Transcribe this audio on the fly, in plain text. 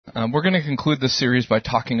We're going to conclude this series by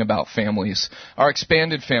talking about families, our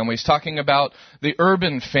expanded families, talking about the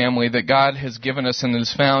urban family that God has given us and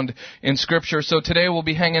is found in Scripture. So today we'll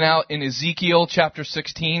be hanging out in Ezekiel chapter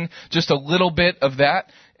 16, just a little bit of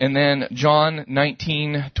that, and then John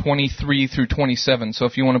 19:23 through 27. So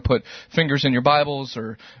if you want to put fingers in your Bibles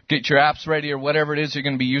or get your apps ready or whatever it is you're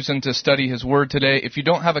going to be using to study His Word today, if you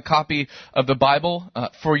don't have a copy of the Bible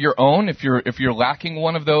for your own, if you're lacking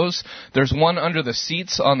one of those, there's one under the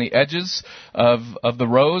seats on the edges of the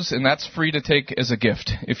rows, and that's free to take as a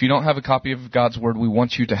gift. If you don't have a copy of God's Word, we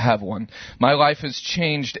want you to have one. My life has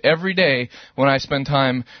changed every day when I spend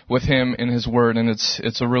time with Him in His Word, and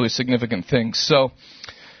it's a really significant thing. So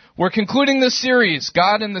we're concluding this series,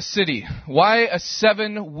 God in the City. Why a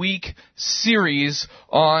 7-week series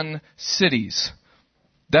on cities?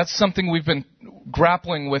 That's something we've been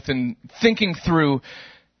grappling with and thinking through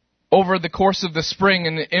over the course of the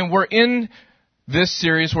spring. And we're in this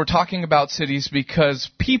series, we're talking about cities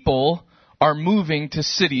because people are moving to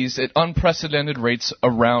cities at unprecedented rates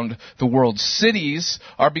around the world. Cities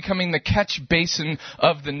are becoming the catch basin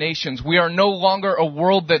of the nations. We are no longer a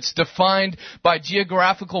world that's defined by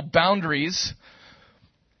geographical boundaries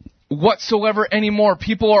whatsoever anymore.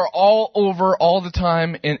 People are all over all the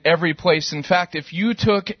time in every place. In fact, if you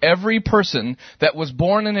took every person that was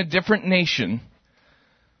born in a different nation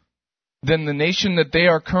than the nation that they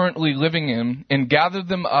are currently living in and gathered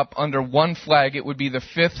them up under one flag, it would be the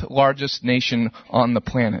 5th largest nation on the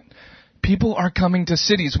planet. People are coming to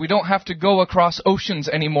cities. We don't have to go across oceans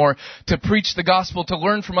anymore to preach the gospel, to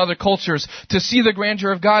learn from other cultures, to see the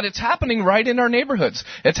grandeur of God. It's happening right in our neighborhoods.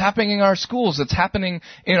 It's happening in our schools. It's happening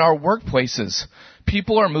in our workplaces.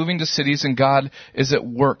 People are moving to cities, and God is at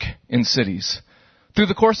work in cities. Through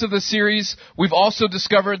the course of this series, we've also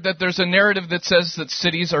discovered that there's a narrative that says that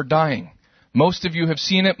cities are dying. Most of you have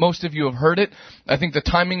seen it. Most of you have heard it. I think the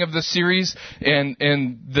timing of this series and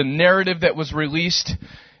the narrative that was released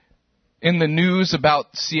in the news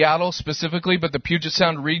about Seattle specifically, but the Puget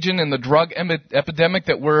Sound region and the drug epidemic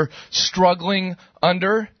that we're struggling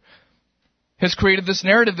under has created this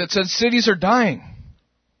narrative that says cities are dying.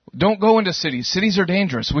 Don't go into cities. Cities are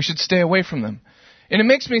dangerous. We should stay away from them. And it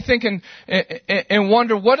makes me think and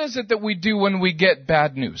wonder, what is it that we do when we get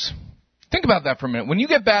bad news? Think about that for a minute. When you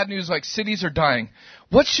get bad news like cities are dying,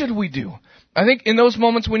 what should we do? I think in those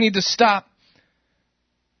moments we need to stop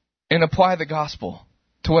and apply the gospel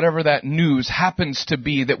to whatever that news happens to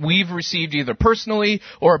be that we've received either personally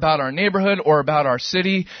or about our neighborhood or about our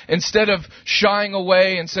city. Instead of shying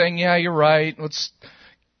away and saying, yeah, you're right, let's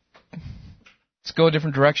go a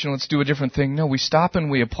different direction, let's do a different thing. No, we stop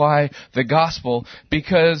and we apply the gospel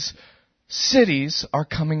because cities are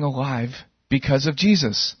coming alive because of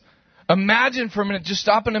Jesus. Imagine for a minute, just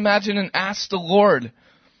stop and imagine and ask the Lord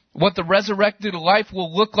what the resurrected life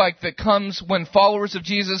will look like that comes when followers of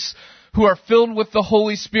Jesus who are filled with the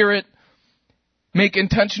Holy Spirit make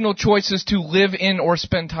intentional choices to live in or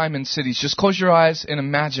spend time in cities. Just close your eyes and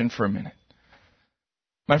imagine for a minute.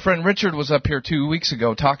 My friend Richard was up here 2 weeks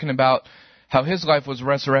ago talking about how his life was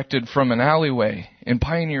resurrected from an alleyway in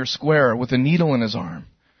Pioneer Square with a needle in his arm.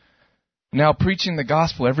 Now preaching the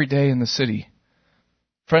gospel every day in the city.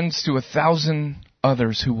 Friends to 1,000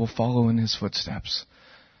 others who will follow in his footsteps.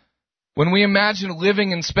 When we imagine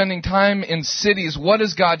living and spending time in cities, what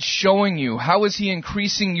is God showing you? How is He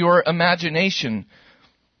increasing your imagination?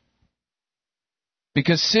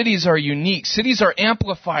 Because cities are unique. Cities are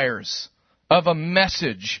amplifiers of a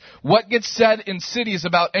message. What gets said in cities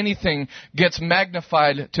about anything gets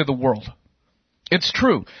magnified to the world. It's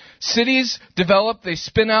true. Cities develop, they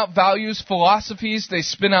spin out values, philosophies, they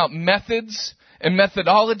spin out methods and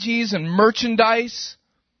methodologies and merchandise.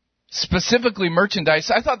 Specifically merchandise.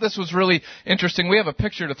 I thought this was really interesting. We have a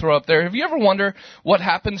picture to throw up there. Have you ever wondered what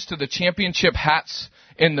happens to the championship hats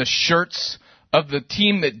and the shirts of the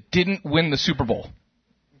team that didn't win the Super Bowl?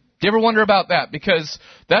 Do you ever wonder about that? Because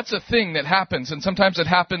that's a thing that happens, and sometimes it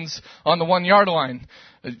happens on the 1-yard line.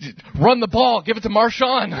 Run the ball, give it to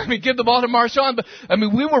Marshawn. Give the ball to Marshawn. But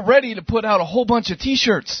we were ready to put out a whole bunch of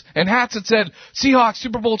T-shirts and hats that said Seahawks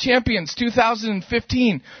Super Bowl champions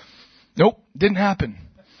 2015. Nope, didn't happen.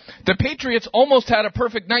 The Patriots almost had a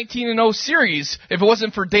perfect 19-0 series if it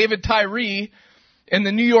wasn't for David Tyree and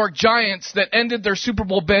the New York Giants that ended their Super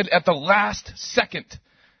Bowl bid at the last second.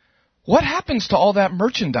 What happens to all that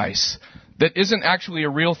merchandise that isn't actually a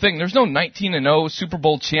real thing? There's no 19-0 Super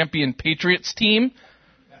Bowl champion Patriots team.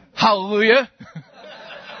 Hallelujah.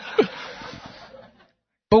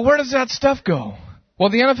 But where does that stuff go? Well,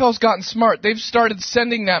 the NFL's gotten smart. They've started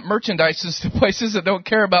sending that merchandise to places that don't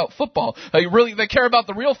care about football. They care about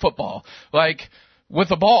the real football, like with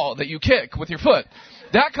a ball that you kick with your foot.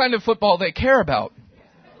 That kind of football they care about.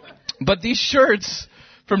 But these shirts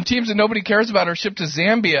from teams that nobody cares about are shipped to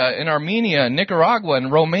Zambia and Armenia, Nicaragua,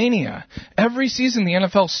 and Romania. Every season the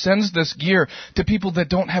NFL sends this gear to people that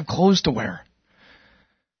don't have clothes to wear.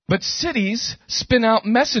 But cities spin out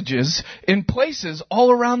messages in places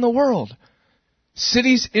all around the world.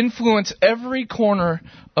 Cities influence every corner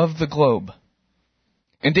of the globe.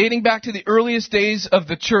 And dating back to the earliest days of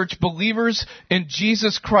the church, believers in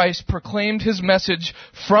Jesus Christ proclaimed his message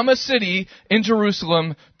from a city in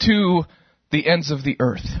Jerusalem to the ends of the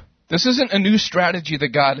earth. This isn't a new strategy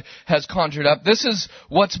that God has conjured up. This is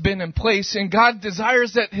what's been in place, and God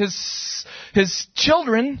desires that his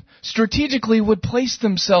children strategically would place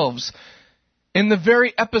themselves in the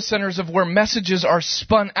very epicenters of where messages are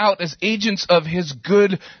spun out as agents of his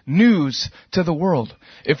good news to the world.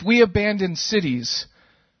 If we abandon cities,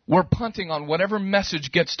 we're punting on whatever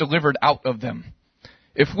message gets delivered out of them.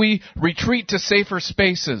 If we retreat to safer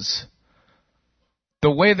spaces,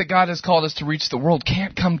 the way that God has called us to reach the world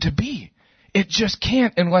can't come to be. It just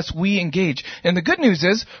can't unless we engage. And the good news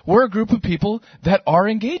is we're a group of people that are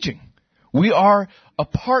engaging. We are a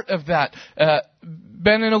part of that.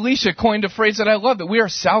 Ben and Alicia coined a phrase that I love, that we are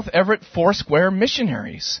South Everett Foursquare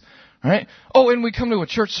missionaries. Right? Oh, and we come to a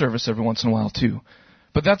church service every once in a while too.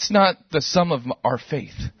 But that's not the sum of our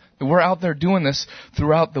faith. We're out there doing this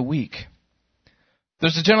throughout the week.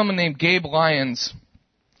 There's a gentleman named Gabe Lyons.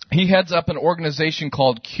 He heads up an organization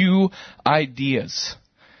called Q Ideas.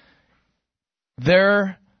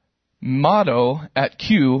 Their motto at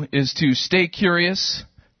Q is to stay curious,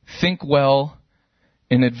 think well,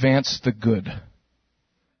 and advance the good.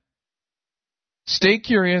 Stay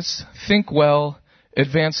curious, think well,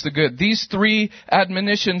 advance the good. These three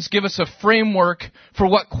admonitions give us a framework for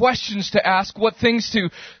what questions to ask, what things to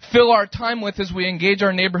fill our time with as we engage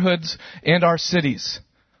our neighborhoods and our cities.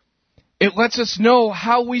 It lets us know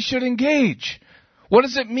how we should engage. What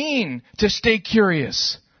does it mean to stay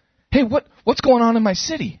curious? Hey, what's going on in my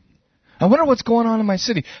city? I wonder what's going on in my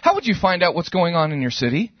city. How would you find out what's going on in your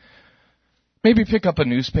city? Maybe pick up a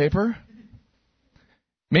newspaper.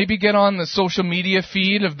 Maybe get on the social media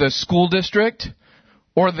feed of the school district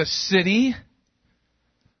or the city.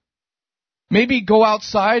 Maybe go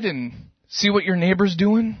outside and see what your neighbor's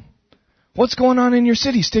doing. What's going on in your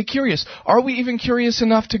city? Stay curious. Are we even curious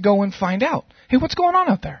enough to go and find out? Hey, what's going on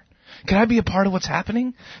out there? Can I be a part of what's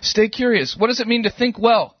happening? Stay curious. What does it mean to think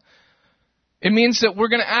well? It means that we're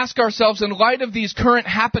going to ask ourselves, in light of these current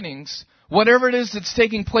happenings, whatever it is that's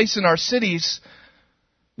taking place in our cities,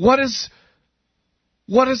 what does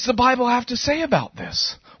the Bible have to say about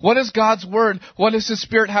this? What does God's Word, what does His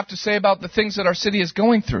Spirit have to say about the things that our city is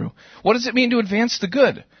going through? What does it mean to advance the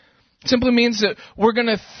good? It simply means that we're going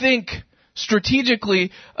to think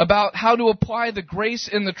strategically about how to apply the grace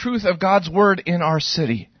and the truth of God's Word in our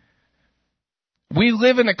city. We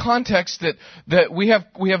live in a context that we have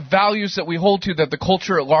values that we hold to that the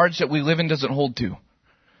culture at large that we live in doesn't hold to.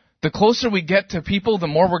 The closer we get to people, the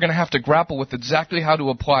more we're going to have to grapple with exactly how to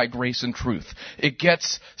apply grace and truth. It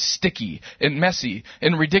gets sticky and messy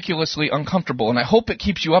and ridiculously uncomfortable. And I hope it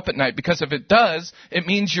keeps you up at night, because if it does, it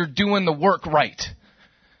means you're doing the work right.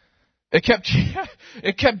 It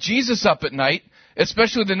kept Jesus up at night,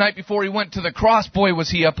 especially the night before he went to the cross. Boy,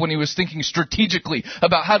 was he up when he was thinking strategically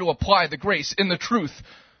about how to apply the grace and the truth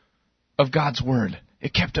of God's Word.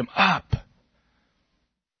 It kept him up.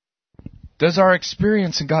 Does our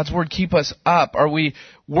experience in God's Word keep us up? Are we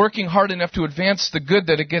working hard enough to advance the good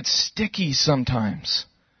that it gets sticky sometimes?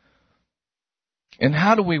 And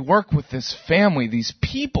how do we work with this family, these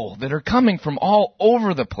people that are coming from all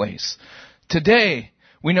over the place? Today,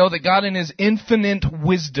 we know that God in His infinite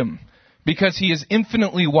wisdom, because He is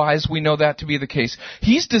infinitely wise, we know that to be the case.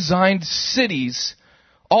 He's designed cities,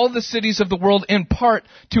 all the cities of the world, in part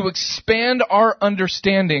to expand our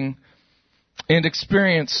understanding and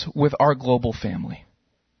experience with our global family.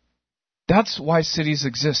 That's why cities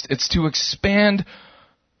exist. It's to expand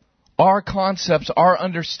our concepts, our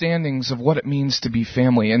understandings of what it means to be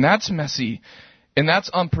family. And that's messy, and that's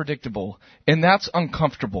unpredictable, and that's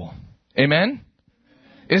uncomfortable. Amen?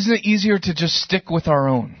 Isn't it easier to just stick with our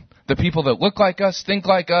own? The people that look like us, think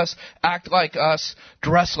like us, act like us,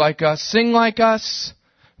 dress like us, sing like us,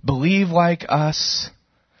 believe like us.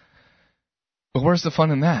 But where's the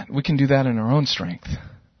fun in that? We can do that in our own strength.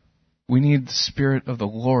 We need the Spirit of the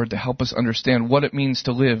Lord to help us understand what it means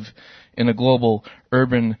to live in a global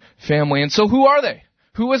urban family. And so who are they?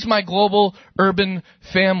 Who is my global urban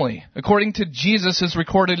family? According to Jesus, as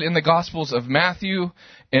recorded in the Gospels of Matthew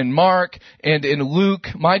and Mark and in Luke,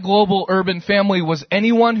 my global urban family was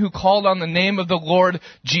anyone who called on the name of the Lord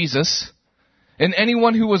Jesus and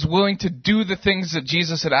anyone who was willing to do the things that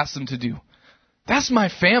Jesus had asked them to do. That's my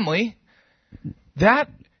family. That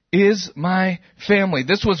is my family.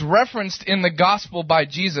 This was referenced in the gospel by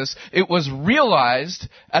Jesus. It was realized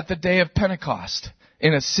at the day of Pentecost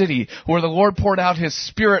in a city where the Lord poured out His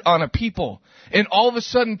Spirit on a people. And all of a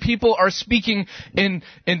sudden people are speaking in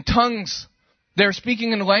tongues. They're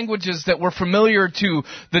speaking in languages that were familiar to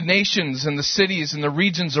the nations and the cities and the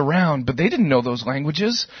regions around, but they didn't know those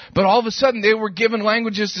languages. But all of a sudden they were given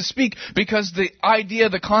languages to speak because the idea,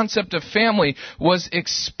 the concept of family was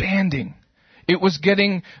expanding. It was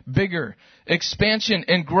getting bigger. Expansion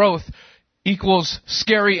and growth equals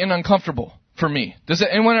scary and uncomfortable for me. Does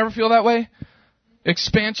anyone ever feel that way?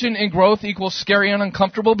 Expansion and growth equals scary and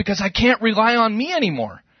uncomfortable because I can't rely on me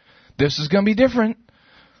anymore. This is going to be different.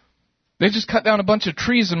 They just cut down a bunch of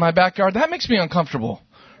trees in my backyard. That makes me uncomfortable,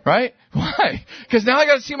 right? Why? Because now I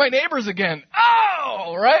got to see my neighbors again.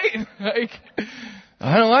 Oh, right?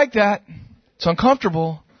 I don't like that. It's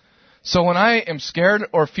uncomfortable. So when I am scared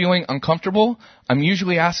or feeling uncomfortable, I'm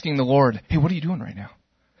usually asking the Lord, hey, what are you doing right now?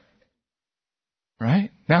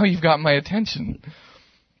 Right? Now you've got my attention.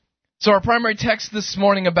 So our primary text this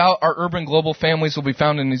morning about our urban global families will be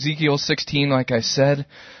found in Ezekiel 16, like I said.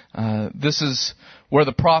 This is where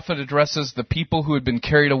the prophet addresses the people who had been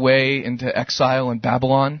carried away into exile in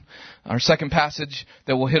Babylon. Our second passage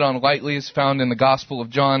that we'll hit on lightly is found in the Gospel of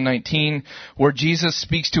John 19, where Jesus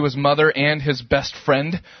speaks to his mother and his best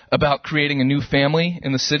friend about creating a new family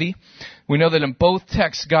in the city. We know that in both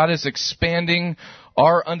texts, God is expanding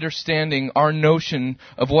our understanding, our notion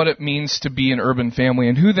of what it means to be an urban family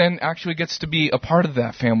and who then actually gets to be a part of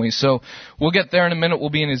that family. So we'll get there in a minute. We'll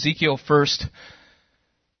be in Ezekiel first.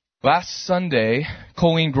 Last Sunday,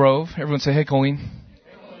 Colleen Grove, everyone say, hey, Colleen.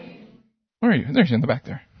 Hey, Colleen. Where are you? There she is in the back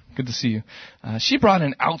there. Good to see you. She brought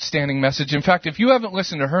an outstanding message. In fact, if you haven't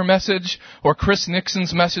listened to her message or Chris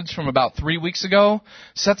Nixon's message from about 3 weeks ago,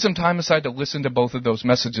 set some time aside to listen to both of those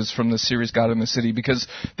messages from the series God in the City because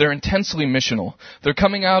they're intensely missional. They're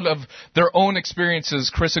coming out of their own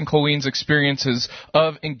experiences, Chris and Colleen's experiences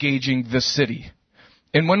of engaging the city.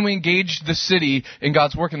 And when we engage the city and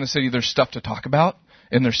God's work in the city, there's stuff to talk about.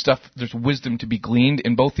 And there's wisdom to be gleaned.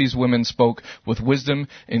 And both these women spoke with wisdom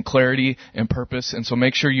and clarity and purpose. And so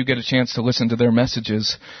make sure you get a chance to listen to their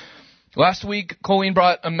messages. Last week, Colleen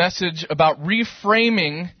brought a message about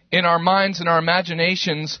reframing in our minds and our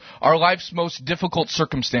imaginations our life's most difficult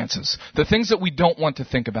circumstances. The things that we don't want to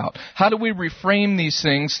think about. How do we reframe these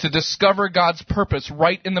things to discover God's purpose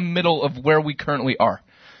right in the middle of where we currently are?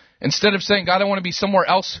 Instead of saying, God, I want to be somewhere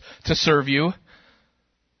else to serve you.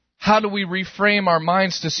 How do we reframe our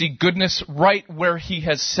minds to see goodness right where He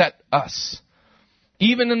has set us?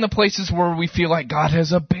 Even in the places where we feel like God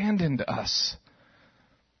has abandoned us.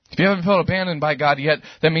 If you haven't felt abandoned by God yet,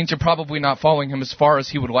 that means you're probably not following Him as far as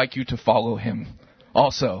He would like you to follow Him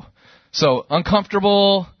also. So,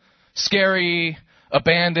 uncomfortable, scary,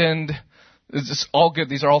 abandoned, it's all good.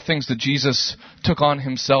 These are all things that Jesus took on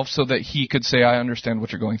Himself so that He could say, I understand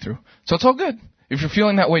what you're going through. So it's all good. If you're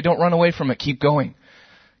feeling that way, don't run away from it. Keep going.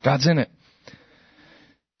 God's in it.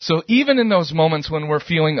 So even in those moments when we're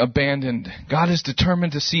feeling abandoned, God is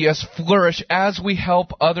determined to see us flourish as we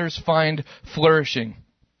help others find flourishing.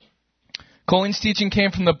 Colleen's teaching came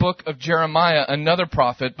from the book of Jeremiah, another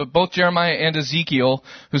prophet, but both Jeremiah and Ezekiel,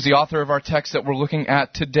 who's the author of our text that we're looking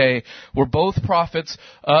at today, were both prophets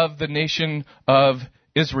of the nation of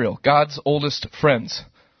Israel, God's oldest friends.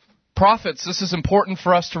 Prophets, this is important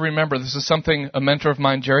for us to remember. This is something a mentor of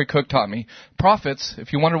mine, Jerry Cook, taught me. Prophets,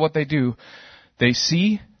 if you wonder what they do, they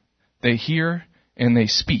see, they hear, and they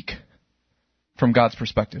speak from God's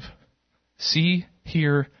perspective. See,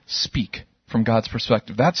 hear, speak from God's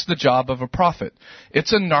perspective. That's the job of a prophet.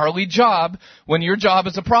 It's a gnarly job when your job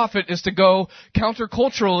as a prophet is to go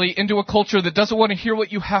counterculturally into a culture that doesn't want to hear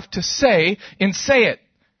what you have to say it,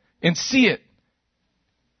 and see it,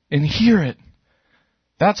 and hear it.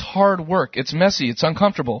 That's hard work. It's messy. It's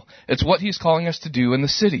uncomfortable. It's what He's calling us to do in the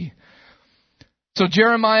city. So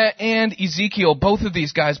Jeremiah and Ezekiel, both of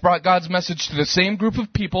these guys brought God's message to the same group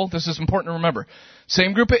of people. This is important to remember.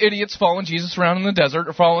 Same group of idiots following Jesus around in the desert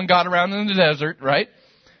or following God around in the desert, right?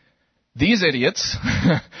 These idiots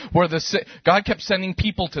were God kept sending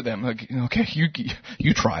people to them. Like, okay,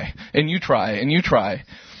 you try, and you try, and you try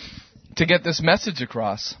to get this message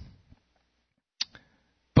across.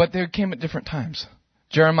 But they came at different times.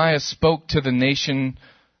 Jeremiah spoke to the nation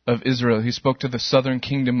of Israel. He spoke to the southern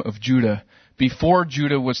kingdom of Judah before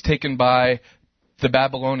Judah was taken by the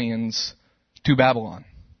Babylonians to Babylon.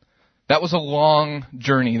 That was a long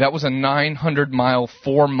journey. That was a 900-mile,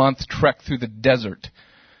 4-month trek through the desert.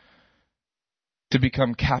 to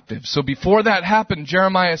become captive. So before that happened,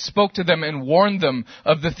 Jeremiah spoke to them and warned them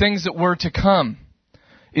of the things that were to come.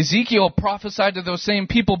 Ezekiel prophesied to those same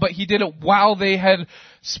people, but he did it while they had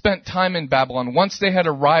spent time in Babylon. Once they had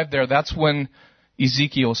arrived there, that's when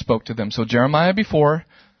Ezekiel spoke to them. So Jeremiah before,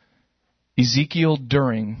 Ezekiel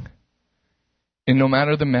during, and no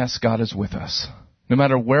matter the mess, God is with us. No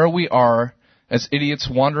matter where we are as idiots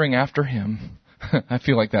wandering after Him. I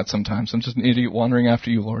feel like that sometimes. I'm just an idiot wandering after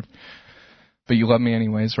you, Lord. But you love me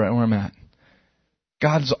anyways, right where I'm at.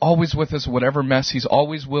 God's always with us, whatever mess. He's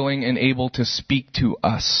always willing and able to speak to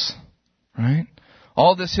us. Right?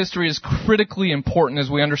 All this history is critically important as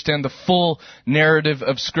we understand the full narrative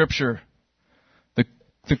of Scripture.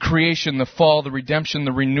 The creation, the fall, the redemption,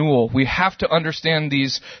 the renewal. We have to understand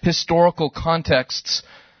these historical contexts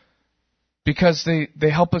because they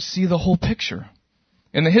help us see the whole picture.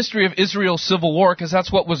 In the history of Israel's civil war, because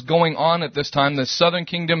that's what was going on at this time, the southern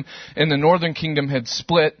kingdom and the northern kingdom had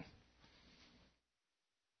split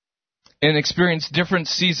and experienced different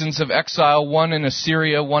seasons of exile, one in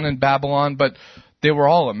Assyria, one in Babylon, but they were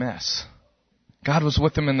all a mess. God was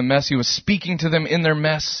with them in the mess. He was speaking to them in their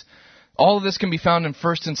mess. All of this can be found in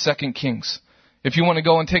 1st and 2nd Kings. If you want to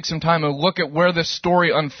go and take some time and look at where this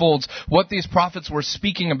story unfolds, what these prophets were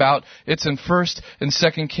speaking about, it's in 1st and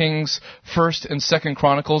 2nd Kings, 1st and 2nd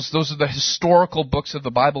Chronicles. Those are the historical books of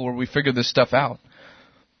the Bible where we figure this stuff out.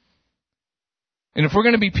 And if we're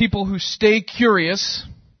going to be people who stay curious,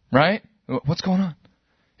 right? What's going on?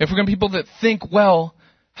 If we're going to be people that think well,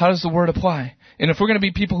 how does the Word apply? And if we're going to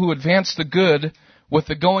be people who advance the good with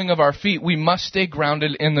the going of our feet, we must stay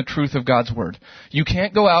grounded in the truth of God's Word. You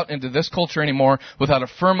can't go out into this culture anymore without a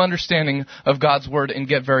firm understanding of God's Word and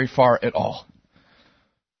get very far at all.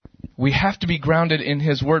 We have to be grounded in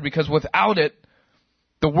His Word because without it,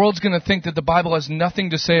 the world's going to think that the Bible has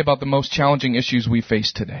nothing to say about the most challenging issues we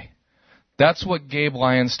face today. That's what Gabe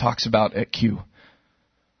Lyons talks about at Q.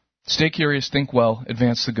 Stay curious, think well,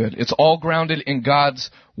 advance the good. It's all grounded in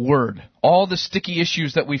God's Word. All the sticky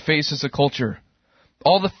issues that we face as a culture.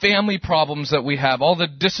 All the family problems that we have, all the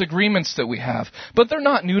disagreements that we have. But they're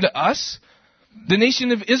not new to us. The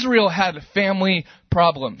nation of Israel had family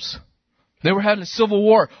problems. They had a civil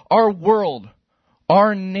war. Our world,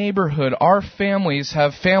 our neighborhood, our families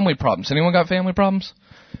have family problems. Anyone got family problems?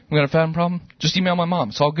 We got a family problem? Just email my mom.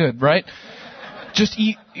 It's all good, right?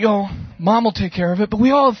 Mom will take care of it. But we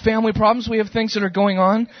all have family problems. We have things that are going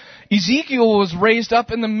on. Ezekiel was raised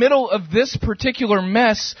up in the middle of this particular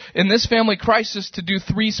mess in this family crisis to do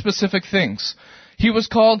 3 specific things. He was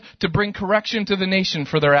called to bring correction to the nation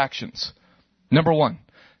for their actions. Number 1.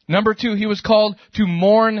 Number 2, he was called to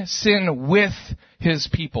mourn sin with his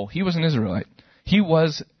people. He was an Israelite. He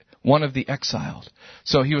was one of the exiled.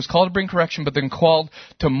 So he was called to bring correction, but then called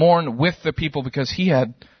to mourn with the people because he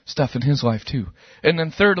had stuff in his life too. And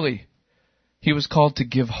then thirdly, he was called to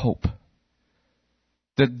give hope.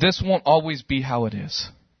 That this won't always be how it is.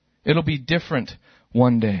 It'll be different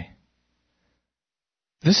one day.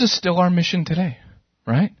 This is still our mission today,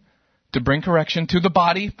 right? To bring correction to the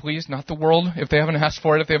body, please, not the world. If they haven't asked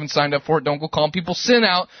for it, if they haven't signed up for it, don't go calling people sin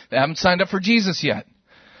out. They haven't signed up for Jesus yet.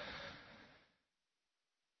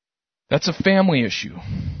 That's a family issue.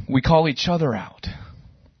 We call each other out.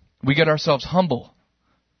 We get ourselves humble.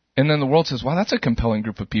 And then the world says, wow, that's a compelling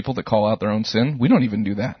group of people that call out their own sin. We don't even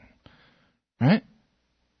do that. Right?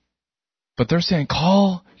 But they're saying,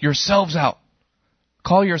 call yourselves out.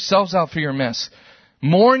 Call yourselves out for your mess.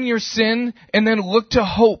 Mourn your sin and then look to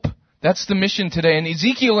hope. That's the mission today. And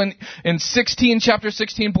Ezekiel in chapter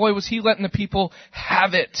 16, boy, was he letting the people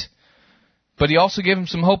have it. But he also gave them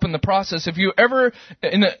some hope in the process. If you're ever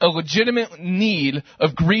in a legitimate need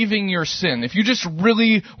of grieving your sin, if you just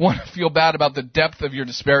really want to feel bad about the depth of your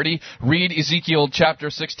disparity, read Ezekiel chapter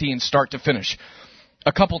 16, start to finish.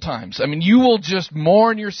 A couple times. I mean, you will just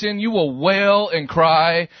mourn your sin. You will wail and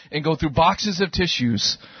cry and go through boxes of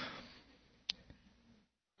tissues.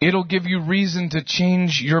 It'll give you reason to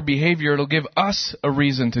change your behavior. It'll give us a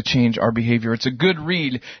reason to change our behavior. It's a good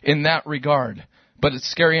read in that regard. But it's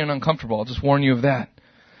scary and uncomfortable. I'll just warn you of that.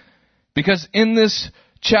 Because in this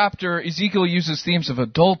chapter, Ezekiel uses themes of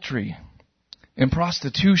adultery and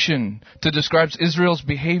prostitution to describe Israel's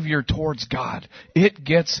behavior towards God. It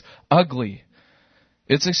gets ugly.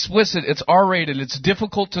 It's explicit. It's R-rated. It's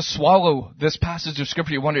difficult to swallow this passage of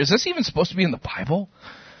Scripture. You wonder, is this even supposed to be in the Bible?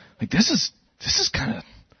 Like, this is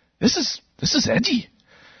edgy.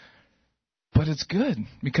 But it's good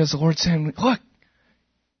because the Lord's saying, look,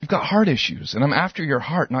 you've got heart issues, and I'm after your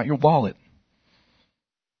heart, not your wallet.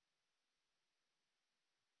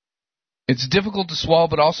 It's difficult to swallow,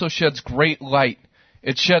 but also sheds great light.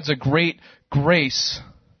 It sheds a great grace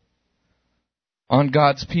on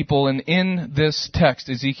God's people. And in this text,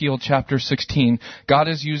 Ezekiel chapter 16, God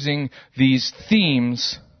is using these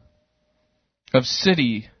themes of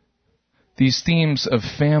city, these themes of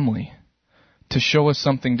family, to show us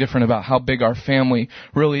something different about how big our family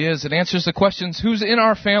really is. It answers the questions, who's in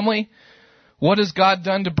our family? What has God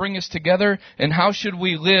done to bring us together? And how should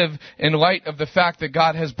we live in light of the fact that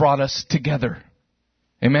God has brought us together?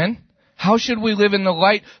 Amen? How should we live in the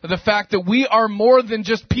light of the fact that we are more than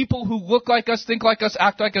just people who look like us, think like us,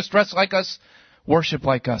 act like us, dress like us, worship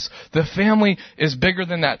like us? The family is bigger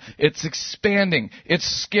than that. It's expanding. It's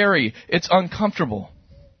scary. It's uncomfortable.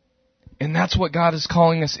 And that's what God is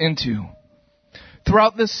calling us into.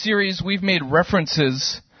 Throughout this series, I've made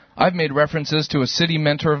references to a city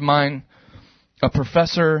mentor of mine, a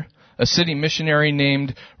professor, a city missionary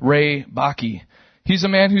named Ray Bakke. He's a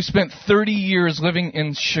man who spent 30 years living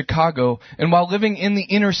in Chicago, and while living in the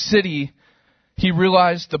inner city, he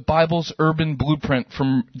realized the Bible's urban blueprint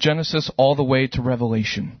from Genesis all the way to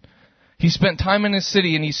Revelation. He spent time in his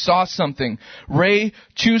city and he saw something. Ray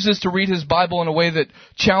chooses to read his Bible in a way that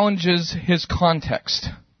challenges his context.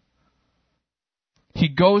 He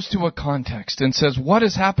goes to a context and says, what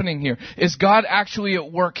is happening here? Is God actually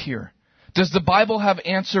at work here? Does the Bible have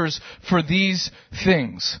answers for these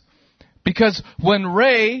things? Because when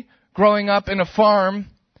Ray, growing up in a farm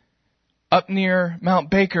up near Mount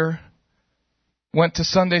Baker, went to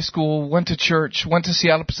Sunday school, went to church, went to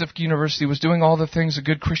Seattle Pacific University, was doing all the things a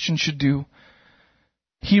good Christian should do,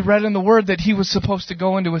 he read in the Word that he was supposed to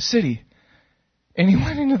go into a city. And he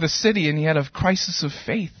went into the city and he had a crisis of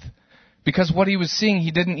faith. Because what he was seeing,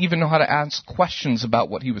 he didn't even know how to ask questions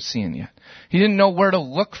about what he was seeing yet. He didn't know where to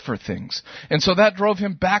look for things. And so that drove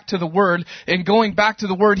him back to the Word. And going back to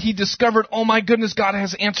the Word, he discovered, oh my goodness, God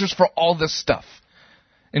has answers for all this stuff.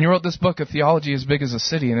 And he wrote this book, A Theology as Big as a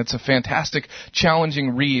City. And it's a fantastic,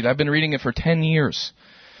 challenging read. I've been reading it for 10 years.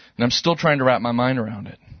 And I'm still trying to wrap my mind around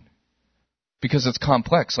it. Because it's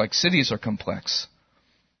complex, like cities are complex.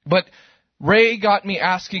 But Ray got me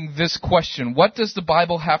asking this question. What does the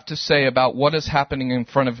Bible have to say about what is happening in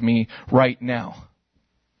front of me right now?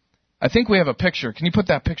 I think we have a picture. Can you put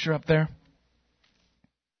that picture up there?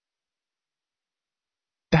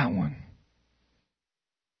 That one.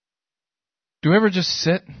 Do we ever just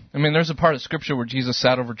sit? I mean, there's a part of Scripture where Jesus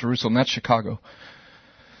sat over Jerusalem. That's Chicago.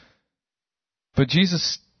 But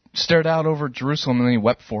Jesus stared out over Jerusalem and then he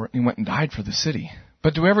wept for it and he went and died for the city.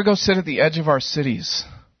 But do we ever go sit at the edge of our cities?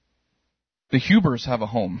 The Hubers have a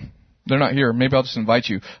home. They're not here. Maybe I'll just invite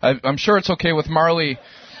you. I'm sure it's okay with Marley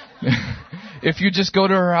if you just go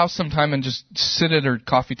to her house sometime and just sit at her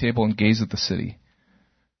coffee table and gaze at the city.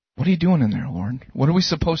 What are you doing in there, Lord? What are we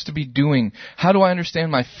supposed to be doing? How do I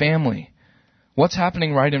understand my family? What's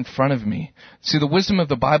happening right in front of me? See, the wisdom of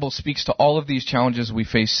the Bible speaks to all of these challenges we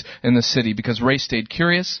face in the city because Ray stayed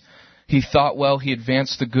curious. He thought well, he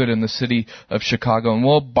advanced the good in the city of Chicago. And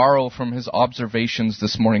we'll borrow from his observations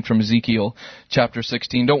this morning from Ezekiel chapter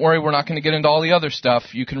 16. Don't worry, we're not going to get into all the other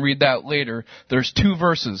stuff. You can read that later. There's 2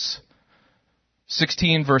 verses,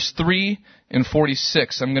 16 verse 3 and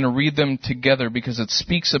 46. I'm going to read them together because it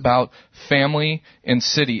speaks about family and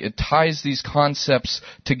city. It ties these concepts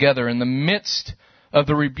together. In the midst of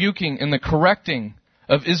the rebuking and the correcting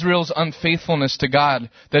of Israel's unfaithfulness to God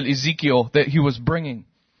that he was bringing,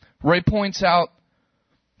 Ray points out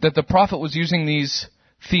that the prophet was using these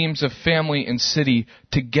themes of family and city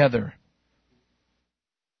together.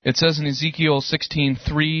 It says in Ezekiel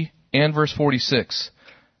 16:3 and verse 46,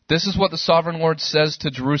 this is what the sovereign Lord says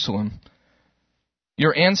to Jerusalem.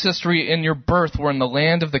 Your ancestry and your birth were in the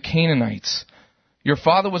land of the Canaanites. Your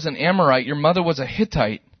father was an Amorite, your mother was a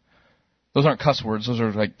Hittite. Those aren't cuss words, those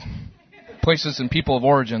are like places and people of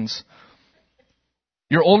origins.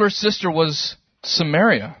 Your older sister was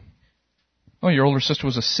Samaria. Oh, your older sister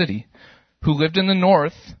was a city who lived in the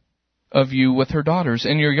north of you with her daughters,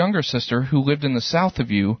 and your younger sister who lived in the south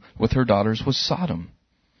of you with her daughters was Sodom.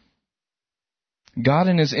 God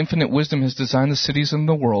in His infinite wisdom has designed the cities in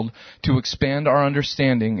the world to expand our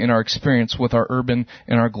understanding and our experience with our urban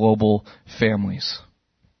and our global families.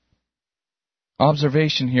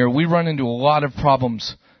 Observation here, we run into a lot of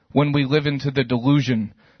problems when we live into the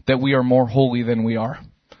delusion that we are more holy than we are.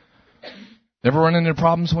 Ever run into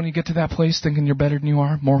problems when you get to that place thinking you're better than you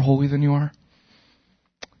are, more holy than you are?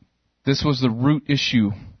 This was the root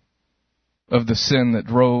issue of the sin that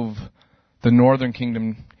drove the northern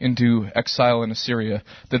kingdom into exile in Assyria,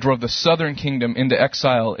 that drove the southern kingdom into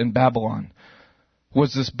exile in Babylon,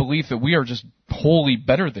 was this belief that we are just wholly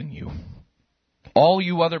better than you. All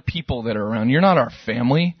you other people that are around, you're not our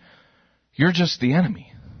family, you're just the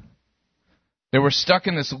enemy. They were stuck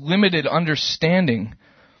in this limited understanding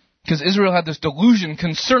Because Israel had this delusion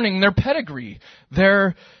concerning their pedigree,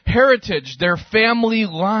 their heritage, their family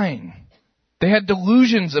line. They had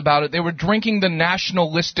delusions about it. They were drinking the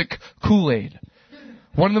nationalistic Kool-Aid.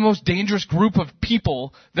 One of the most dangerous group of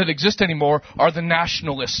people that exist anymore are the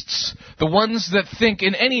nationalists. The ones that think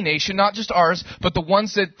in any nation, not just ours, but the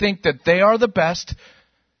ones that think that they are the best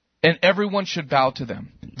and everyone should bow to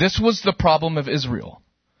them. This was the problem of Israel.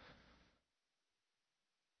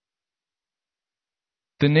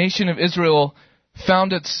 The nation of Israel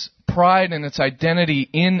found its pride and its identity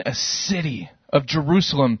in a city of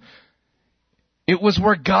Jerusalem. It was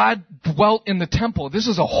where God dwelt in the temple. This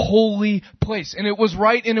is a holy place. And it was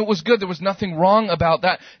right and it was good. There was nothing wrong about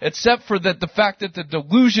that, except for the fact that the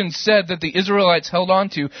delusion said that the Israelites held on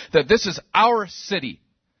to, that this is our city.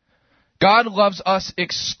 God loves us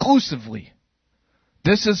exclusively.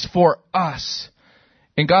 This is for us.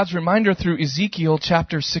 And God's reminder through Ezekiel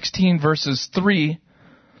chapter 16, verses 3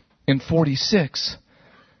 and 46,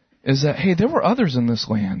 is that, hey, there were others in this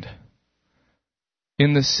land,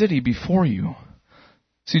 in the city before you.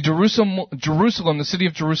 See, Jerusalem, the city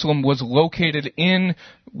of Jerusalem, was located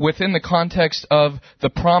within the context of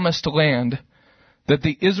the promised land that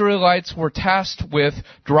the Israelites were tasked with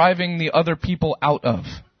driving the other people out of.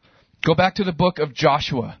 Go back to the book of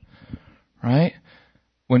Joshua, right?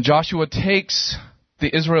 When Joshua takes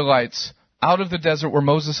the Israelites out of the desert where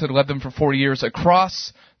Moses had led them for 40 years,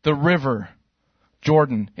 across the river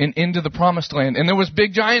Jordan and into the promised land. And there was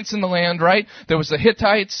big giants in the land, right? There was the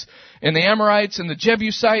Hittites and the Amorites and the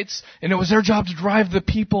Jebusites, and it was their job to drive the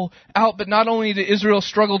people out. But not only did Israel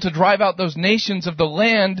struggle to drive out those nations of the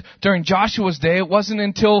land during Joshua's day, it wasn't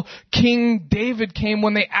until King David came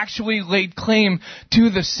when they actually laid claim to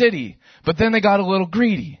the city. But then they got a little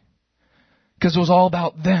greedy because it was all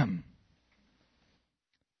about them.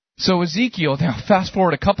 So Ezekiel, now fast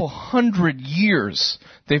forward a couple hundred years,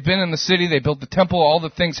 they've been in the city, they built the temple, all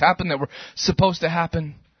the things happened that were supposed to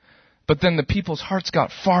happen. But then the people's hearts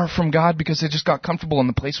got far from God because they just got comfortable in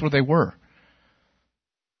the place where they were.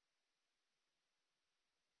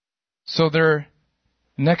 So they're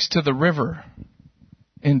next to the river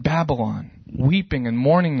in Babylon, weeping and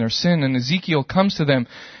mourning their sin. And Ezekiel comes to them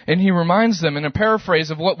and he reminds them in a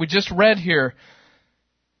paraphrase of what we just read here.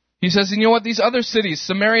 He says, and you know what? These other cities,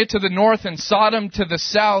 Samaria to the north and Sodom to the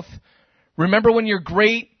south, remember when your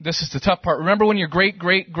this is the tough part, remember when your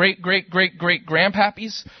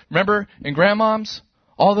great-great-great-great-great-great-grandpappies, remember, and grandmoms,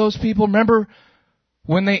 all those people, remember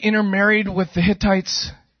when they intermarried with the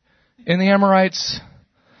Hittites and the Amorites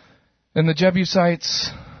and the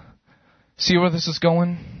Jebusites? See where this is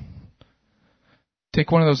going?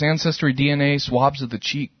 Take one of those ancestry DNA swabs of the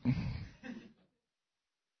cheek.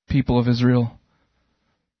 People of Israel.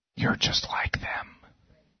 You're just like them.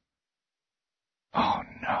 Oh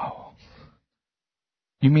no.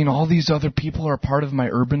 You mean all these other people are part of my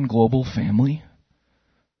urban global family?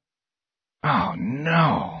 Oh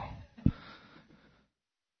no.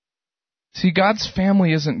 See, God's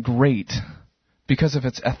family isn't great because of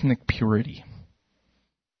its ethnic purity.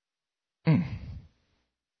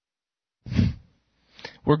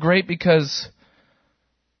 We're great because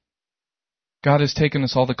God has taken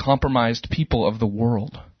us all, the compromised people of the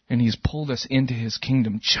world, and He's pulled us into His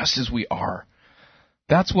kingdom just as we are.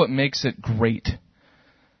 That's what makes it great.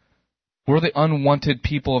 We're the unwanted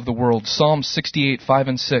people of the world. Psalm 68, 5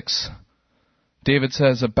 and 6. David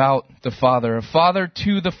says about the Father, a father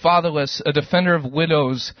to the fatherless, a defender of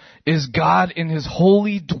widows, is God in His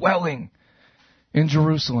holy dwelling in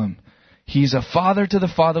Jerusalem. He's a father to the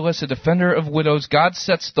fatherless, a defender of widows. God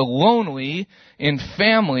sets the lonely in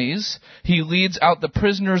families. He leads out the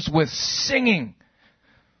prisoners with singing.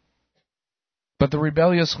 But the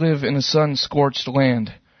rebellious live in a sun-scorched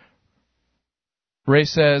land. Ray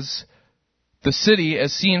says, the city,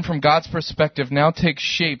 as seen from God's perspective, now takes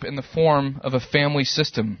shape in the form of a family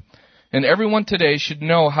system. And everyone today should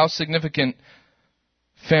know how significant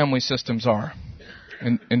family systems are.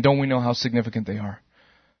 And don't we know how significant they are?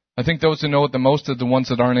 I think those who know it the most are the ones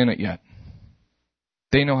that aren't in it yet.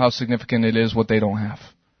 They know how significant it is what they don't have.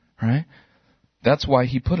 Right? That's why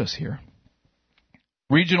He put us here.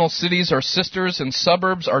 Regional cities are sisters and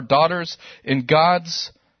suburbs are daughters in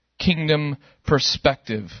God's kingdom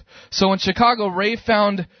perspective. So in Chicago, Ray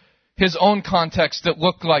found his own context that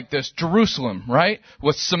looked like this. Jerusalem, right?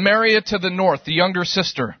 With Samaria to the north, the younger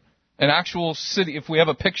sister. An actual city, if we have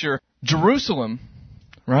a picture. Jerusalem,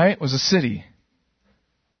 right, was a city.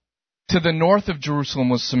 To the north of Jerusalem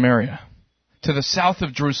was Samaria. To the south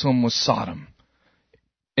of Jerusalem was Sodom.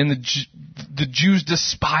 And the Jews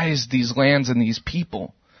despised these lands and these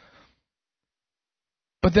people.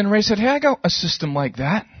 But then Ray said, hey, I got a system like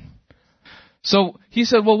that. So he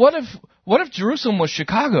said, well, what if Jerusalem was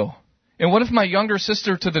Chicago? And what if my younger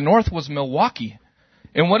sister to the north was Milwaukee?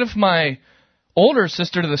 And what if my older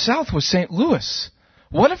sister to the south was St. Louis?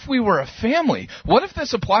 What if we were a family? What if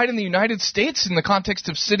this applied in the United States in the context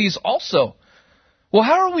of cities also? Well,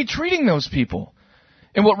 how are we treating those people?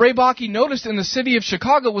 And what Ray Bakke noticed in the city of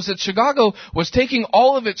Chicago was that Chicago was taking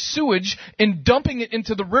all of its sewage and dumping it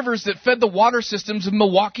into the rivers that fed the water systems of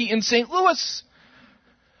Milwaukee and St. Louis.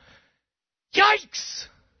 Yikes!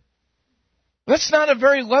 That's not a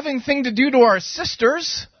very loving thing to do to our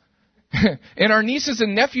sisters and our nieces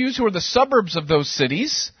and nephews who are the suburbs of those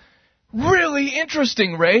cities. Really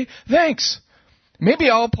interesting, Ray. Thanks. Maybe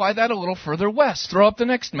I'll apply that a little further west. Throw up the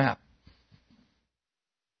next map.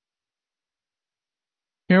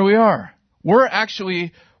 Here we are. We're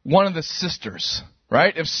actually one of the sisters,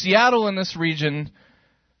 right? If Seattle in this region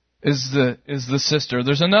is the sister,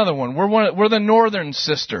 there's another one. We're the northern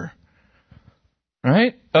sister.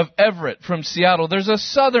 Right? Of Everett from Seattle. There's a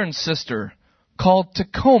southern sister called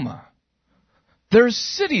Tacoma. There's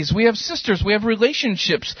cities. We have sisters. We have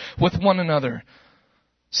relationships with one another.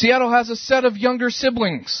 Seattle has a set of younger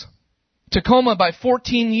siblings. Tacoma by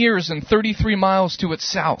 14 years and 33 miles to its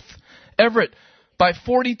south. Everett by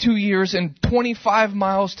 42 years and 25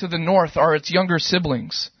 miles to the north are its younger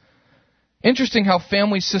siblings. Interesting how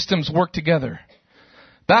family systems work together.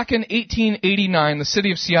 Back in 1889, the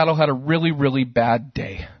city of Seattle had a really, really bad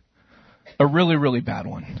day. A really, really bad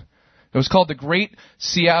one. It was called the Great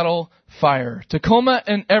Seattle Fire. Tacoma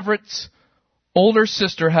and Everett's older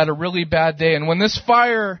sister had a really bad day. And when this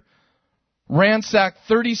fire ransacked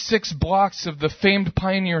 36 blocks of the famed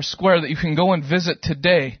Pioneer Square that you can go and visit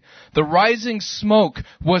today, the rising smoke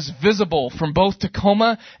was visible from both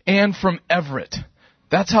Tacoma and from Everett.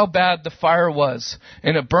 That's how bad the fire was.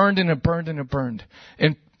 And it burned and it burned and it burned.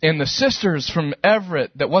 And the sisters from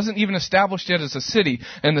Everett that wasn't even established yet as a city,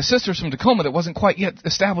 and the sisters from Tacoma that wasn't quite yet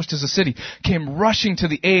established as a city, came rushing to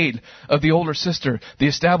the aid of the older sister, the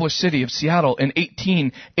established city of Seattle in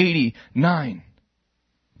 1889.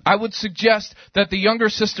 I would suggest that the younger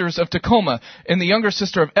sisters of Tacoma and the younger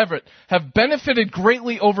sister of Everett have benefited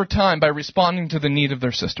greatly over time by responding to the need of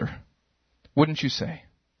their sister. Wouldn't you say?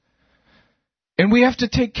 And we have to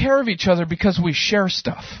take care of each other because we share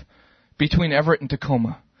stuff between Everett and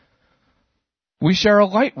Tacoma. We share a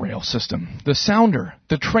light rail system, the sounder,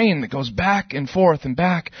 the train that goes back and forth and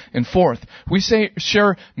back and forth. We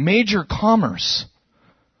share major commerce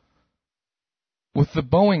with the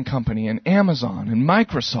Boeing company and Amazon and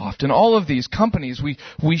Microsoft and all of these companies.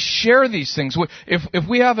 We share these things. If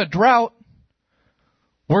we have a drought,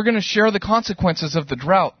 we're going to share the consequences of the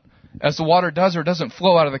drought as the water does or doesn't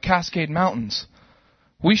flow out of the Cascade Mountains.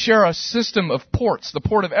 We share a system of ports, the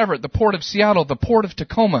Port of Everett, the Port of Seattle, the Port of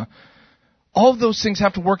Tacoma. All of those things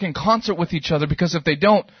have to work in concert with each other, because if they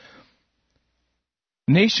don't,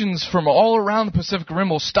 nations from all around the Pacific Rim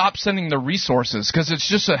will stop sending their resources because it's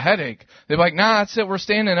just a headache. They're like, nah, that's it. We're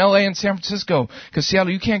staying in LA and San Francisco because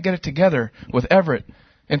Seattle, you can't get it together with Everett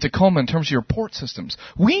and Tacoma in terms of your port systems.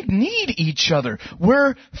 We need each other.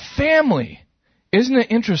 We're family. Isn't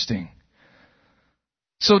it interesting?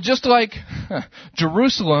 So just like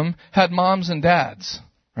Jerusalem had moms and dads,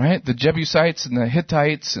 right? The Jebusites and the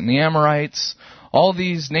Hittites and the Amorites, all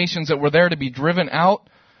these nations that were there to be driven out.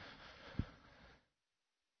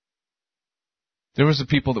 There was a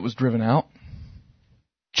people that was driven out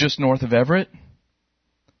just north of Everett.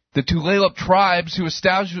 The Tulalip tribes who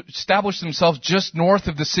established themselves just north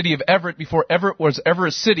of the city of Everett before Everett was ever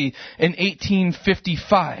a city in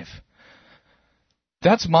 1855.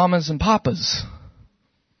 That's mamas and papas.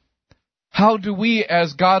 How do we,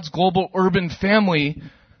 as God's global urban family,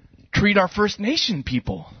 treat our First Nation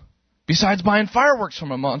people? Besides buying fireworks from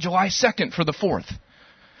them on July 2nd for the 4th.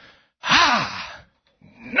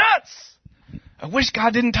 Nuts! I wish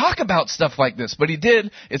God didn't talk about stuff like this, but He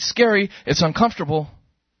did. It's scary. It's uncomfortable.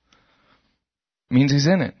 It means He's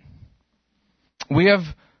in it. We have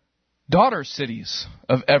daughter cities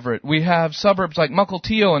of Everett. We have suburbs like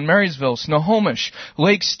Mukilteo and Marysville, Snohomish,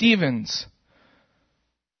 Lake Stevens.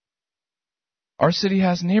 Our city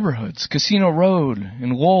has neighborhoods, Casino Road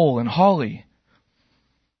and Lowell and Hawley.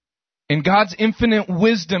 In God's infinite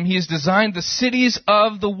wisdom, He has designed the cities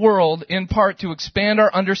of the world in part to expand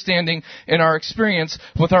our understanding and our experience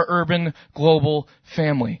with our urban global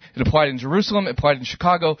family. It applied in Jerusalem, it applied in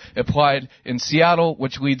Chicago, it applied in Seattle,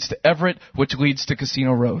 which leads to Everett, which leads to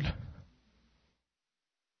Casino Road.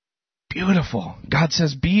 Beautiful. God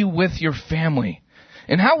says, be with your family.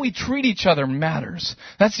 And how we treat each other matters.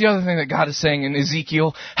 That's the other thing that God is saying in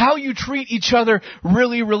Ezekiel. How you treat each other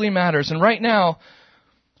really, really matters. And right now,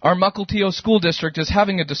 Our Mukilteo School District is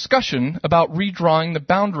having a discussion about redrawing the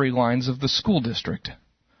boundary lines of the school district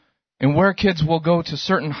and where kids will go to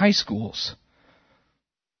certain high schools.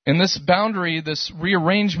 And this boundary, this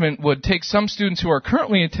rearrangement would take some students who are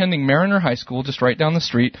currently attending Mariner High School, just right down the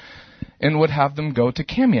street, and would have them go to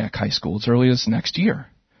Kamiak High School as early as next year.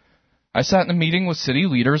 I sat in a meeting with city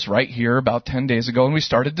leaders right here about 10 days ago, and we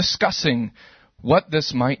started discussing what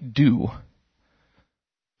this might do.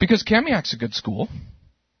 Because Kamiak's a good school.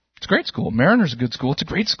 It's a great school. Mariner's a good school. It's a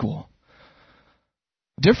great school.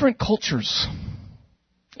 Different cultures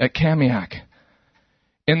at Kamiak.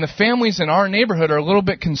 And the families in our neighborhood are a little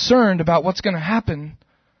bit concerned about what's going to happen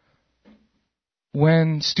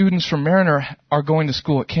when students from Mariner are going to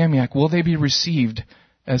school at Kamiak. Will they be received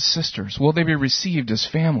as sisters? Will they be received as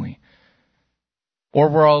family? Or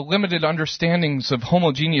will our limited understandings of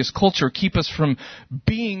homogeneous culture keep us from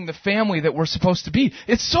being the family that we're supposed to be?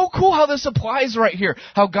 It's so cool how this applies right here.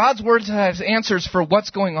 How God's Word has answers for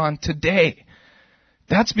what's going on today.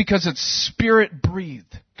 That's because it's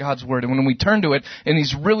Spirit-breathed, God's Word. And when we turn to it in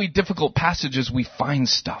these really difficult passages, we find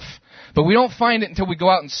stuff. But we don't find it until we go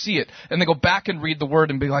out and see it, and then go back and read the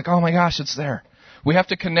Word and be like, oh my gosh, it's there. We have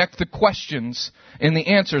to connect the questions and the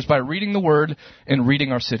answers by reading the Word and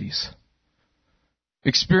reading our cities.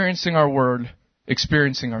 Experiencing our Word,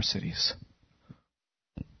 experiencing our cities.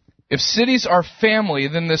 If cities are family,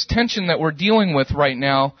 then this tension that we're dealing with right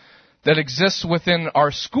now that exists within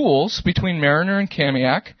our schools between Mariner and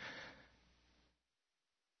Kamiak,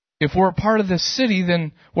 if we're a part of this city,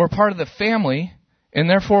 then we're a part of the family, and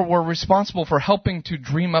therefore we're responsible for helping to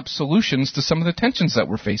dream up solutions to some of the tensions that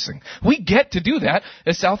we're facing. We get to do that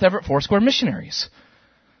as South Everett Foursquare missionaries.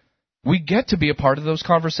 We get to be a part of those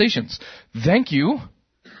conversations. Thank you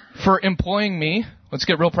for employing me. Let's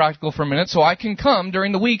get real practical for a minute, so I can come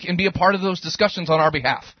during the week and be a part of those discussions on our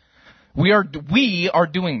behalf. We are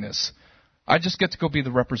doing this. I just get to go be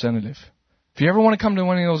the representative. If you ever want to come to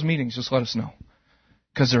one of those meetings, just let us know.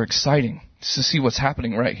 Because they're exciting to see what's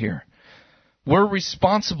happening right here. We're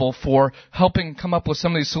responsible for helping come up with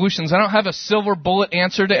some of these solutions. I don't have a silver bullet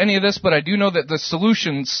answer to any of this, but I do know that the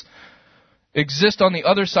solutions exist on the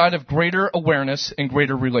other side of greater awareness and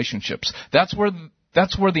greater relationships. That's where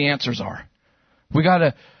the answers are. We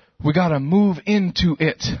gotta move into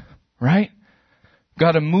it, right?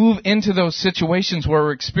 Got to move into those situations where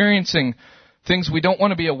we're experiencing things we don't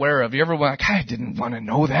want to be aware of. You ever like, I didn't want to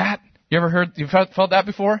know that? You felt that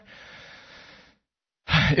before?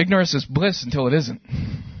 Ignorance is bliss until it isn't.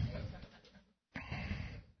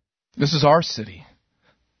 This is our city.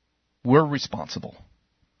 We're responsible.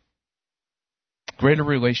 Greater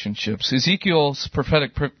relationships. Ezekiel's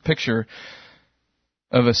prophetic picture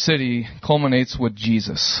of a city culminates with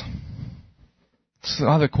Jesus. It's the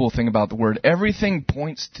other cool thing about the Word. Everything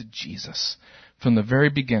points to Jesus from the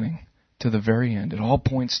very beginning to the very end. It all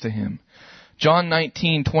points to Him. John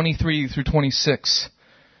 19:23 through 26.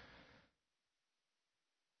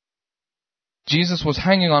 Jesus was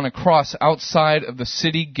hanging on a cross outside of the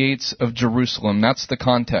city gates of Jerusalem. That's the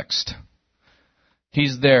context.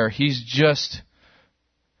 He's there. He's just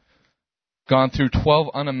gone through 12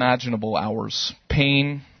 unimaginable hours.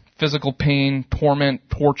 Pain, physical pain, torment,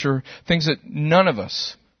 torture, things that none of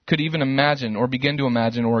us could even imagine or begin to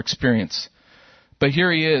imagine or experience. But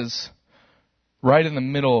here He is, right in the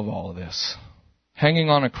middle of all of this, hanging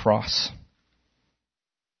on a cross,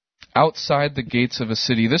 outside the gates of a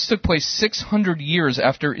city. This took place 600 years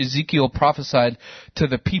after Ezekiel prophesied to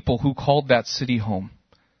the people who called that city home.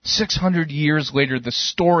 600 years later, the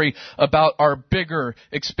story about our bigger,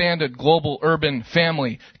 expanded, global, urban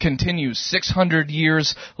family continues. 600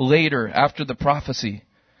 years later, after the prophecy.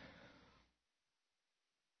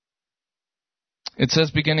 It says,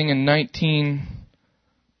 beginning in 19,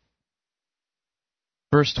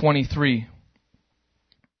 verse 23,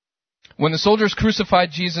 when the soldiers crucified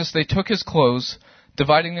Jesus, they took His clothes,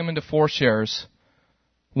 dividing them into 4 shares,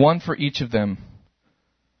 one for each of them,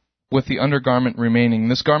 with the undergarment remaining.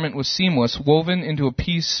 This garment was seamless, woven into a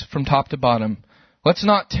piece from top to bottom. Let's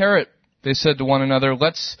not tear it, they said to one another.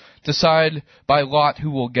 Let's decide by lot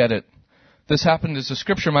who will get it. This happened as the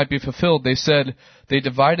scripture might be fulfilled. They said, they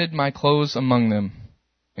divided my clothes among them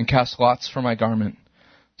and cast lots for my garment.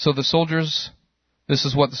 So this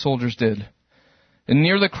is what the soldiers did. And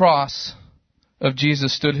near the cross of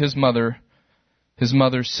Jesus stood His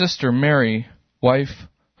mother's sister Mary, wife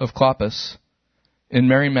of Clopas, and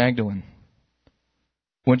Mary Magdalene.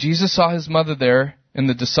 When Jesus saw His mother there and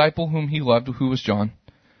the disciple whom He loved, who was John,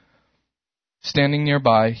 standing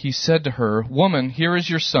nearby, He said to her, "Woman, here is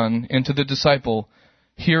your son," and to the disciple,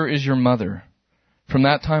 "Here is your mother." From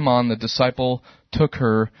that time on, the disciple took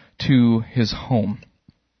her to his home.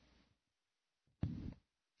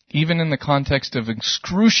 even in the context of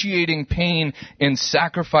excruciating pain and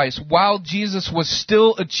sacrifice, while Jesus was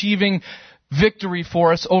still achieving victory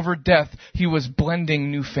for us over death, he was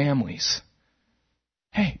blending new families.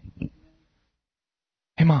 Hey,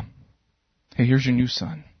 Mom. Hey, here's your new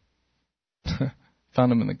son.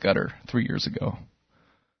 Found him in the gutter 3 years ago.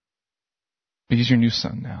 But he's your new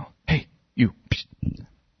son now. Hey, you.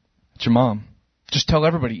 It's your mom. Just tell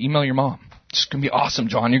everybody. Email your mom. It's going to be awesome,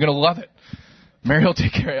 John. You're going to love it. Mary will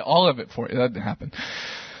take care of all of it for you. That didn't happen.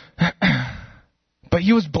 But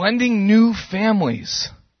he was blending new families.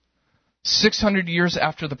 600 years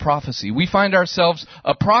after the prophecy. We find ourselves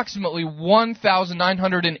approximately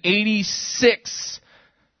 1,986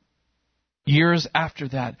 years after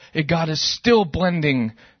that. God is still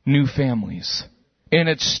blending new families. And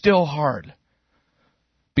it's still hard.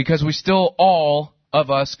 Because we still, all of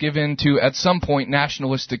us, give in to, at some point,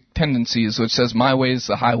 nationalistic tendencies, which says, my way is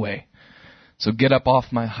the highway. So get up off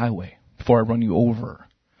my highway before I run you over.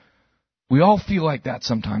 We all feel like that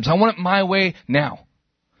sometimes. I want it my way now.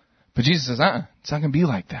 But Jesus says, it's not going to be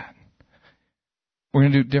like that. We're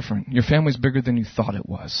going to do it different. Your family's bigger than you thought it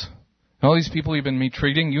was. And all these people you've been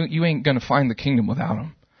mistreating, you ain't going to find the kingdom without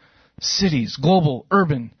them. Cities, global,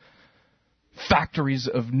 urban, factories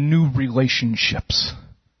of new relationships.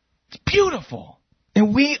 It's beautiful.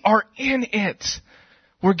 And we are in it.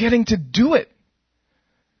 We're getting to do it.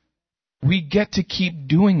 We get to keep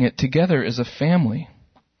doing it together as a family.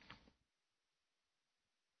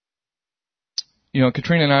 You know,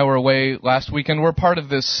 Katrina and I were away last weekend. We're part of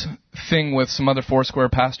this thing with some other Foursquare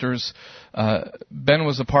pastors. Ben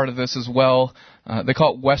was a part of this as well. They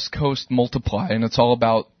call it West Coast Multiply, and it's all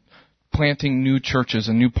about planting new churches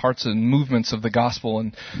and new parts and movements of the gospel.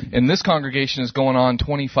 And this congregation is going on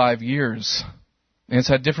 25 years. And it's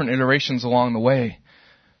had different iterations along the way.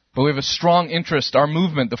 But we have a strong interest. Our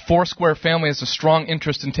movement, the Foursquare family, has a strong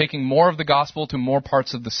interest in taking more of the gospel to more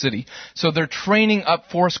parts of the city. So they're training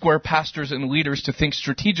up Foursquare pastors and leaders to think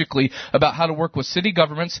strategically about how to work with city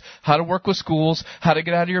governments, how to work with schools, how to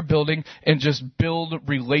get out of your building, and just build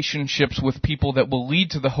relationships with people that will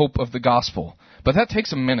lead to the hope of the gospel. But that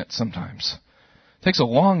takes a minute sometimes. It takes a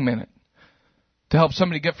long minute to help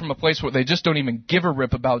somebody get from a place where they just don't even give a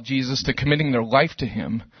rip about Jesus to committing their life to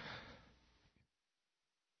Him.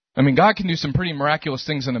 I mean, God can do some pretty miraculous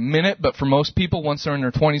things in a minute, but for most people, once they're in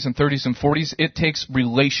their 20s and 30s and 40s, it takes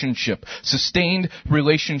relationship, sustained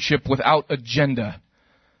relationship without agenda.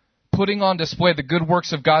 Putting on display the good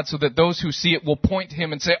works of God so that those who see it will point to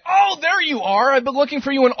Him and say, oh, there you are. I've been looking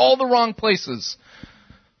for you in all the wrong places.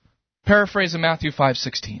 Paraphrase of Matthew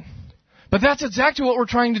 5:16. But that's exactly what we're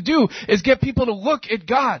trying to do, is get people to look at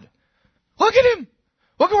God. Look at Him.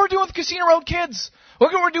 Look what we're doing with Casino Road Kids.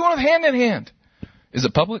 Look what we're doing with Hand in Hand. Is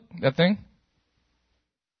it public, that thing?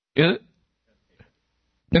 Is it?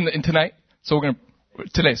 In tonight? So we're going to...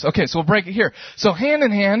 Today. Okay, so we'll break it here. So Hand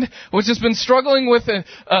in Hand, which has been struggling with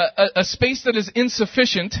a space that is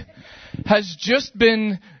insufficient, has just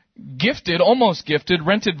been gifted, almost gifted,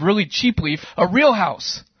 rented really cheaply, a real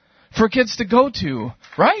house for kids to go to.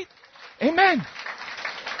 Right? Amen.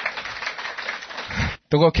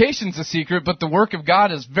 The location's a secret, but the work of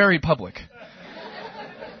God is very public.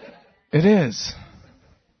 It is.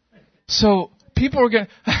 So people are going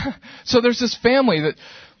to... So there's this family that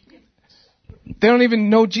they don't even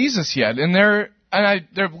know Jesus yet, and they're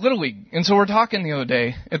Little League. And so we're talking the other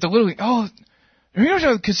day at the Little League. Oh, you're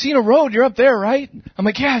on Casino Road. You're up there, right? I'm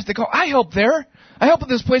like, yeah. They go, I help there. I help at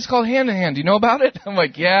this place called Hand in Hand. Do you know about it? I'm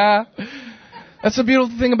like, yeah. That's the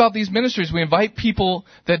beautiful thing about these ministries. We invite people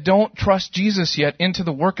that don't trust Jesus yet into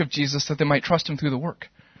the work of Jesus, that they might trust Him through the work.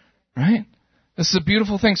 Right? This is a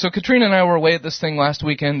beautiful thing. So Katrina and I were away at this thing last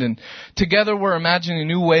weekend, and together we're imagining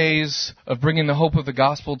new ways of bringing the hope of the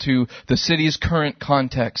gospel to the city's current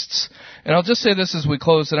contexts. And I'll just say this as we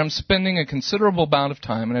close, that I'm spending a considerable amount of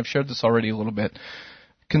time, and I've shared this already a little bit,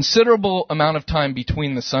 considerable amount of time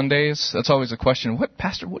between the Sundays. That's always a question.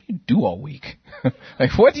 Pastor, what do you do all week?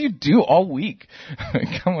 Like, what do you do all week?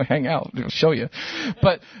 Come hang out. I'll show you.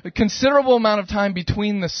 But a considerable amount of time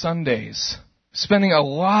between the Sundays, spending a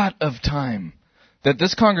lot of time that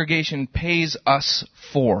this congregation pays us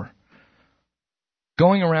for,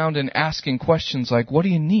 going around and asking questions like, what do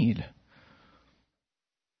you need?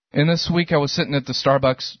 And this week I was sitting at the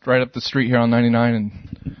Starbucks right up the street here on 99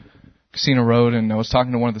 and Casino Road, and I was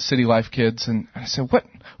talking to one of the City Life kids, and I said,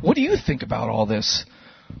 what do you think about all this,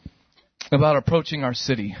 about approaching our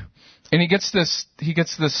city? And he gets this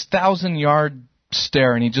 1,000-yard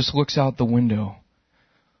stare, and he just looks out the window.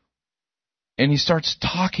 And he starts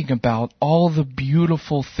talking about all the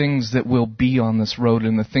beautiful things that will be on this road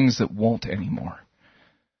and the things that won't anymore.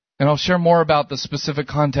 And I'll share more about the specific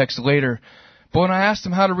context later. But when I asked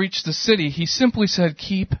him how to reach the city, he simply said,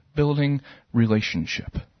 keep building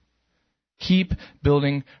relationship. Keep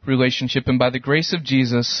building relationship. And by the grace of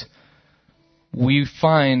Jesus, we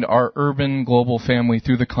find our urban global family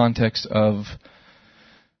through the context of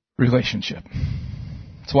relationship.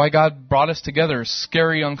 It's why God brought us together,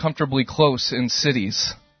 scary, uncomfortably close in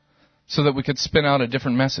cities, so that we could spin out a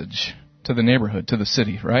different message to the neighborhood, to the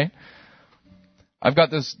city, right? I've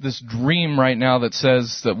got this dream right now that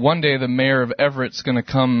says that one day the mayor of Everett's going to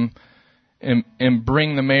come and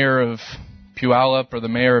bring the mayor of Puyallup or the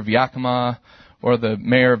mayor of Yakima or the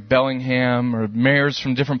mayor of Bellingham or mayors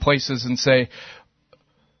from different places and say,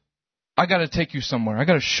 I got to take you somewhere. I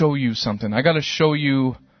got to show you something. I got to show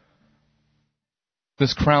you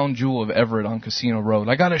this crown jewel of Everett on Casino Road.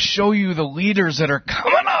 I got to show you the leaders that are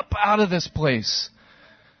coming up out of this place.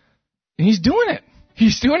 And he's doing it.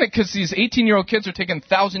 He's doing it because these 18-year-old kids are taking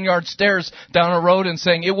 1,000-yard stairs down a road and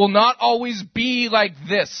saying, it will not always be like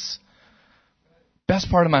this. Best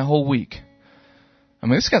part of my whole week. I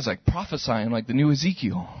mean, this guy's like prophesying like the new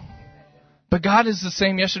Ezekiel. But God is the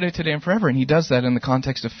same yesterday, today, and forever, and he does that in the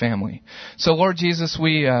context of family. So, Lord Jesus,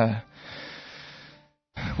 we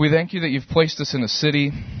thank you that you've placed us in a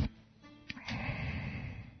city.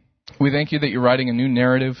 We thank you that you're writing a new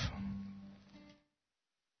narrative.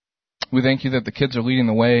 We thank you that the kids are leading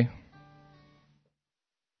the way.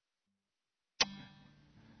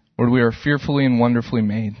 Lord, we are fearfully and wonderfully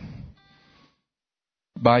made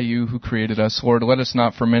by you who created us. Lord, let us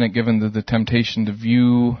not for a minute give in to the temptation to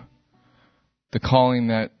view the calling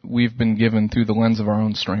that we've been given through the lens of our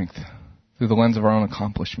own strength, through the lens of our own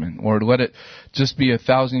accomplishment. Lord, let it just be a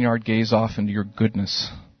 1,000-yard gaze off into your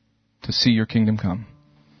goodness to see your kingdom come.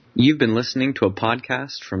 You've been listening to a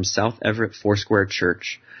podcast from South Everett Foursquare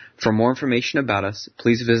Church. For more information about us,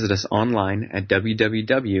 please visit us online at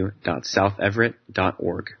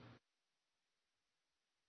www.southeverett.org.